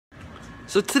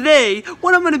So today,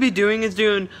 what I'm going to be doing is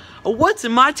doing a what's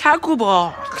in my tackle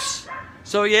box.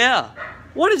 So yeah,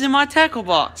 what is in my tackle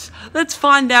box? Let's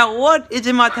find out what is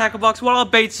in my tackle box, what all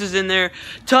baits is in there.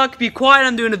 Tuck, be quiet,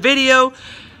 I'm doing a video.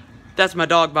 That's my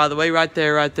dog, by the way, right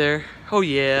there, right there. Oh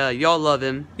yeah, y'all love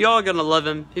him. Y'all gonna love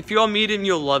him. If y'all meet him,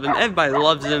 you'll love him. Everybody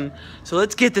loves him. So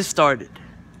let's get this started.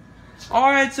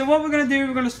 Alright, so what we're gonna do,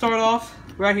 we're gonna start off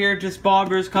right here, just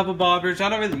bobbers, couple bobbers. I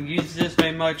don't really use this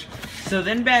very much. So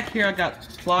then back here I got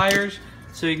pliers,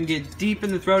 so you can get deep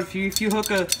in the throat. If you hook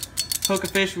a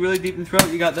fish really deep in the throat,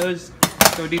 you got those,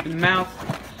 go deep in the mouth.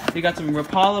 You got some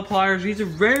Rapala pliers. These are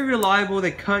very reliable,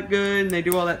 they cut good, and they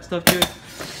do all that stuff good.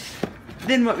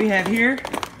 Then what we have here,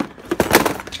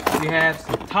 we have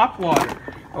some top water.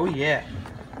 Oh yeah,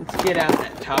 let's get out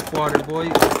that top water,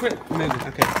 boys. Quit moving,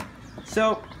 okay.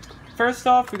 So, first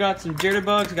off, we got some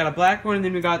jitterbugs. We got a black one, and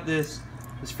then we got this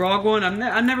frog one.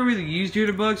 I never really used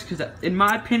jitterbugs because, in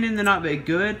my opinion, they're not very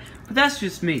good. But that's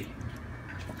just me.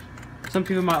 Some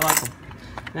people might like them.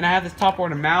 Then I have this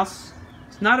topwater mouse.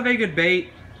 It's not a very good bait.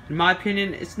 In my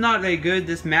opinion, it's not very good.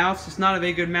 This mouse, it's not a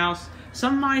very good mouse.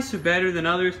 Some mice are better than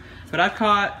others. But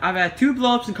I've had 2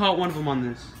 blow-ups and caught one of them on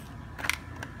this.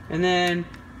 And then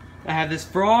I have this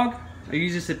frog. I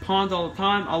use this at ponds all the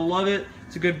time. I love it.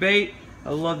 It's a good bait.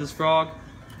 I love this frog.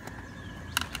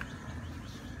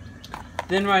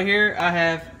 Then right here I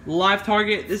have live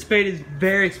target. This bait is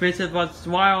very expensive. That's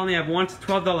why I only have one. It's a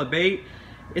 $12 bait.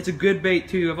 It's a good bait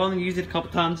too. I've only used it a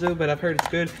couple times though, but I've heard it's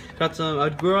good. Got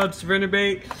a grub sprinter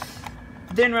bait.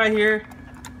 Then right here,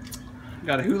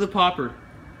 got a hula popper.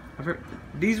 I've heard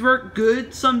these work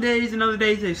good some days, and other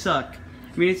days they suck.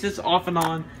 I mean, it's just off and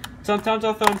on. Sometimes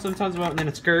I'll throw them, sometimes I won't. And then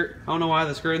a skirt. I don't know why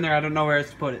the skirt in there. I don't know where else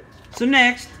to put it. So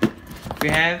next, we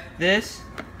have this.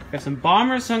 Got some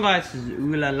bomber sunglasses.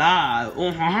 Ooh la la.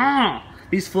 Oh, ha, ha.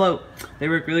 These float. They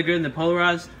work really good in the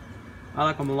polarized. I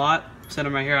like them a lot. Set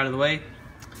them right here out of the way.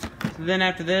 So then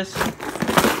after this,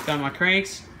 got my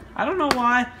cranks. I don't know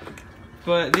why,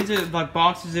 but these are like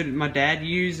boxes that my dad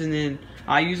used, and then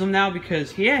I use them now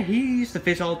because he used to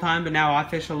fish all the time, but now I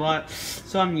fish a lot,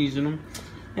 so I'm using them.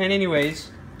 And anyways,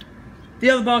 the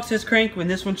other box says crank when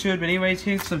this one should, but anyways,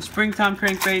 here's some springtime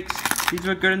crankbaits. These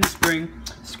work good in the spring.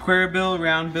 Square bill,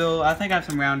 round bill. I think I have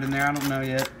some round in there. I don't know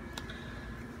yet.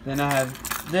 Then I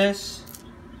have this.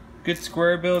 Good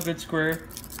square bill, good square.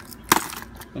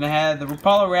 Then I have the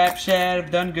Rapala Wrap Shad.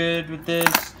 I've done good with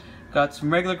this. Got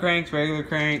some regular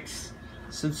cranks.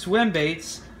 Some swim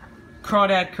baits.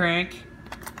 Crawdad crank.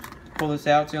 Pull this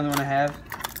out. It's the only one I have.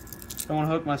 Don't want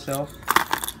to hook myself.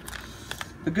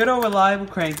 The good old reliable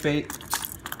crankbait.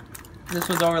 This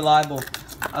one's all reliable.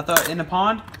 I thought in the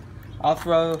pond, I'll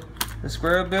throw the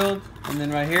square build, and then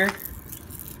right here,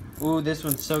 ooh, this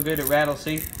one's so good, it rattles,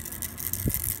 see?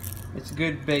 It's a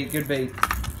good bait, good bait.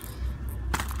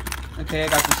 Okay, I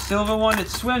got the silver one. It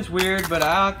swims weird, but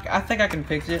I think I can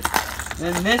fix it.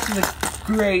 And then this is a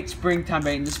great springtime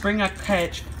bait. In the spring I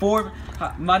catch 4,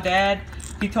 my dad,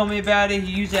 he told me about it,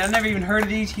 he used it. I never even heard of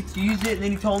these. He used it, and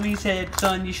then he told me, he said,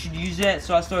 son, you should use that.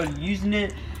 So I started using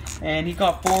it, and he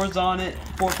caught 4s on it,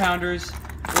 4-pounders.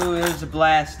 Ooh, it was a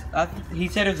blast. He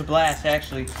said it was a blast,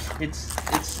 actually. It's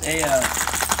a,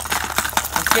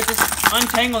 let's get this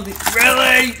untangled.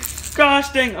 Really? Gosh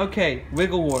dang. Okay,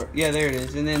 wiggle wart. Yeah, there it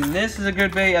is. And then this is a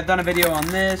good bait. I've done a video on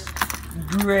this.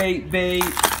 Great bait.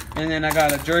 And then I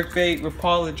got a jerk bait,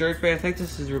 Rapala jerk bait. I think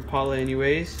this is Rapala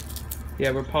anyways.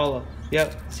 Yeah, Rapala.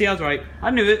 Yep. See, I was right. I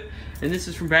knew it. And this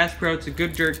is from Bass Pro. It's a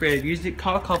good jerk bait. I've used it,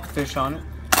 caught a couple fish on it.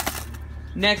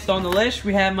 Next on the list,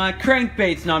 we have my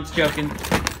crankbaits. No, I'm just joking.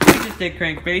 I just did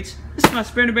crankbaits. This is my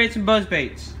sprinter baits and buzz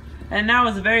baits. And that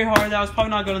was very hard. That was probably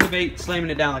not good on the bait, slamming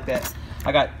it down like that.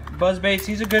 I got buzz baits.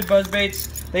 These are good buzz baits.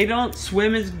 They don't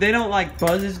like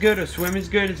buzz as good or swim as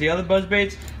good as the other buzz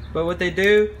baits. But what they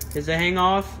do is they hang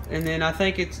off, and then I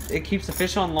think it keeps the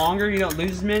fish on longer. You don't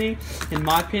lose as many, in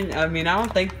my opinion. I mean, I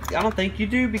don't think you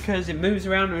do, because it moves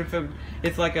around.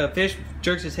 If like a fish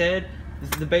jerks his head,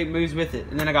 the bait moves with it.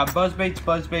 And then I got buzz baits.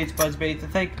 I think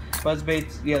buzz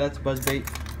baits. Yeah, that's a buzz bait.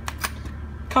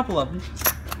 Couple of them.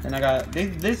 And I got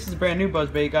this is a brand new buzz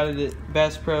bait. Got it at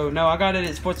Bass Pro. No, I got it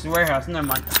at Sports Warehouse. Never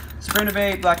mind. Sprinter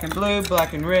bait, black and blue,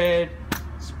 black and red.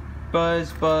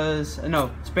 Buzz.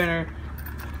 No, spinner.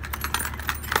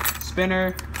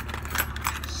 Spinner.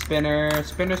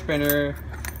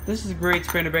 This is a great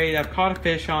spinner bait. I've caught a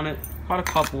fish on it. Caught a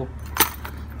couple.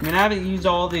 I mean, I haven't used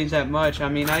all these that much. I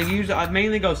mean, I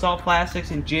mainly go soft plastics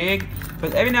and jig,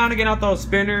 but every now and again I'll throw a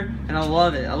spinner, and I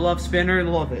love it. I love spinner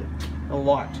and love it a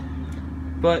lot.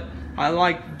 But I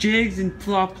like jigs and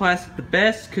soft plastic the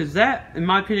best, because that, in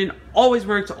my opinion, always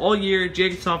works all year.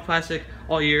 Jig and soft plastic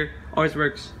all year always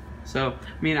works So,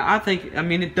 I mean,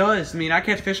 it does. I mean, I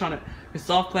catch fish on it with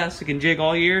soft plastic and jig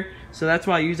all year, so that's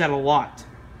why I use that a lot.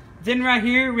 Then right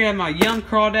here, we have my young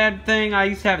crawdad thing. I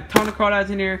used to have a ton of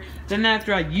crawdads in here. Then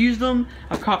after I used them,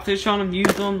 I caught fish on them,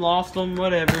 used them, lost them,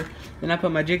 whatever. Then I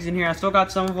put my jigs in here. I still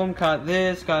got some of them. Caught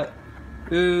this, got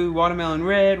watermelon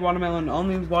red,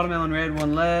 only watermelon red,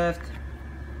 one left.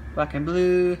 Black and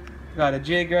blue. Got a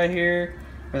jig right here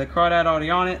with a crawdad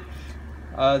already on it.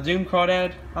 Zoom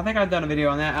crawdad. I think I've done a video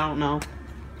on that. I don't know.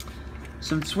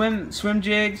 Some swim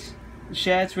jigs.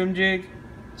 Shad swim jig.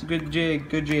 It's a good jig.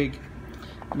 Good jig.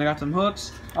 And I got some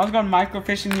hooks. I was going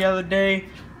microfishing the other day,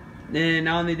 and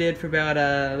I only did for about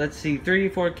let's see, 3 or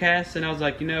 4 casts, and I was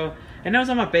like, you know, and that was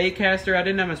on my bait caster. I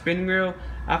didn't have my spinning reel.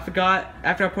 I forgot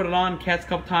after I put it on, cast a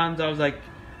couple times. I was like,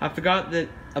 I forgot that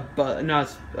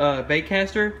a bait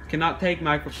caster cannot take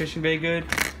microfishing very good.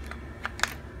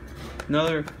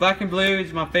 Another black and blue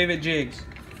is my favorite jigs.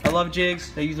 I love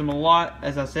jigs. I use them a lot,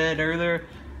 as I said earlier.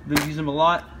 I use them a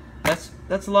lot.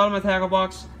 That's a lot of my tackle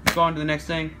box. Let's go on to the next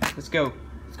thing. Let's go.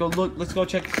 Let's go look. Let's go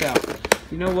check this out.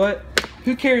 You know what?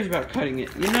 Who cares about cutting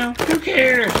it? You know? Who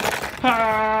cares?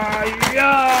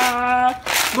 Yeah!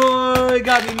 Boy,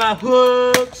 got me my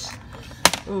hooks.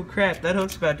 Oh crap! That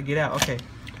hook's about to get out. Okay.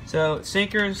 So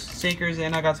sinkers,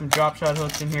 and I got some drop shot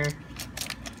hooks in here.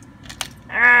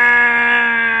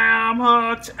 I'm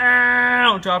hooked.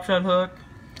 Ow! Drop shot hook.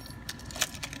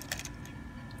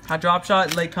 I drop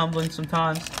shot Lake Cumberland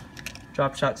sometimes.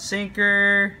 Drop shot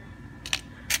sinker.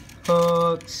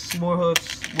 Hooks, more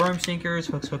hooks, worm sinkers,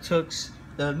 hooks.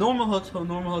 The normal hooks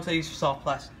I use for soft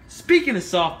plastic. Speaking of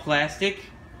soft plastic,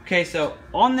 okay, so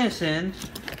on this end,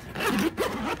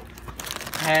 I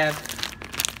have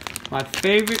my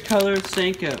favorite color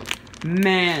Senko.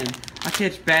 Man, I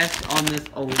catch bass on this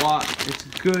a lot. It's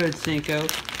good Senko.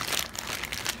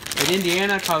 In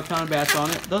Indiana, I caught a ton of bass on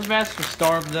it. Those bass were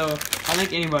starved though. I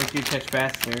think anybody could catch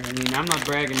bass there. I mean, I'm not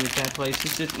bragging with that place.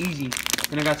 It's just easy.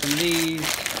 Then I got some of these.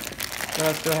 What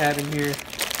I still have in here?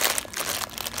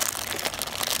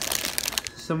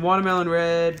 Some watermelon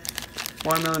red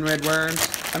worms.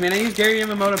 I mean, I use Gary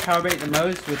Yamamoto power bait the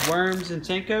most with worms and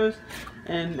Senkos.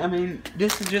 And I mean,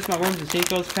 this is just my worms and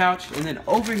Senkos pouch. And then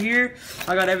over here,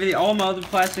 I got everything, all my other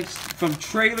plastics from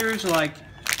trailers, like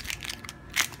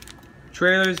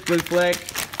trailers, Blue Fleck,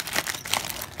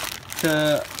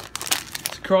 to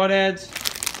crawdads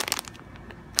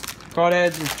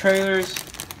and trailers.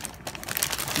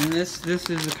 And this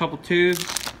is a couple tubes.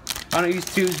 I don't use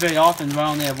tubes very often, but I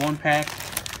only have 1 pack.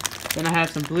 Then I have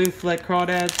some Blue Fleck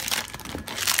crawdads.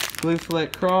 Blue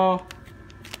Fleck craw.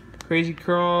 Crazy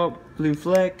craw. Blue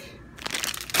Fleck.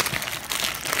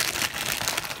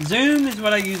 Zoom is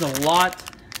what I use a lot.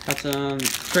 Got some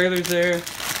trailers there.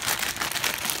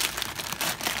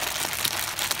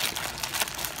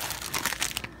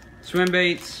 Swim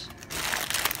baits.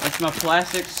 That's my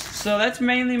plastics. So that's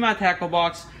mainly my tackle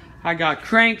box. I got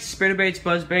cranks, spinner baits,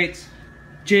 buzz baits,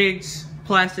 jigs,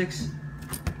 plastics,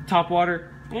 top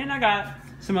water, and I got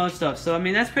some other stuff. So I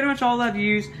mean, that's pretty much all I've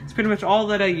used. It's pretty much all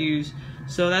that I use.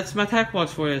 So that's my tackle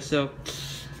box for you. So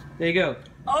there you go.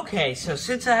 Okay, so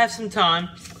since I have some time,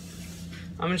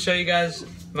 I'm gonna show you guys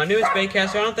my newest bait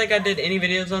caster. I don't think I did any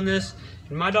videos on this,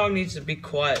 and my dog needs to be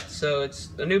quiet. So it's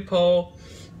a new pole,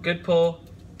 good pole.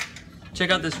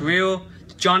 Check out this reel,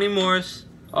 Johnny Morris.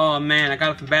 Oh man, I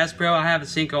got it from Bass Pro. I have a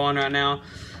Senko on right now,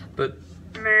 but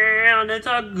man, it's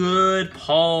a good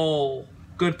pole.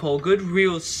 Good pole, good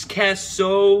reel. Casts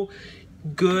so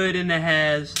good, and it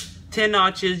has 10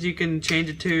 notches. You can change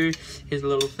it to his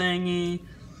little thingy.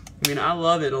 I mean, I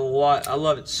love it a lot. I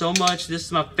love it so much. This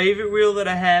is my favorite reel that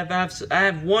I have. I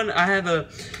have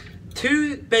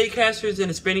 2 bait casters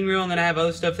and a spinning reel, and then I have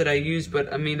other stuff that I use.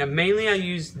 But I mean, mainly I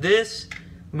use this.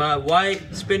 My white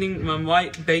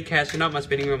bait caster, not my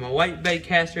spinning reel, my white bait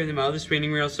caster, and then my other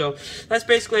spinning reel. So that's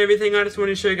basically everything. I just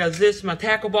wanted to show you guys this, my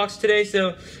tackle box today.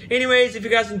 So anyways, if you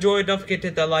guys enjoyed, don't forget to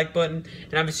hit that like button,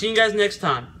 and I'll be seeing you guys next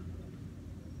time.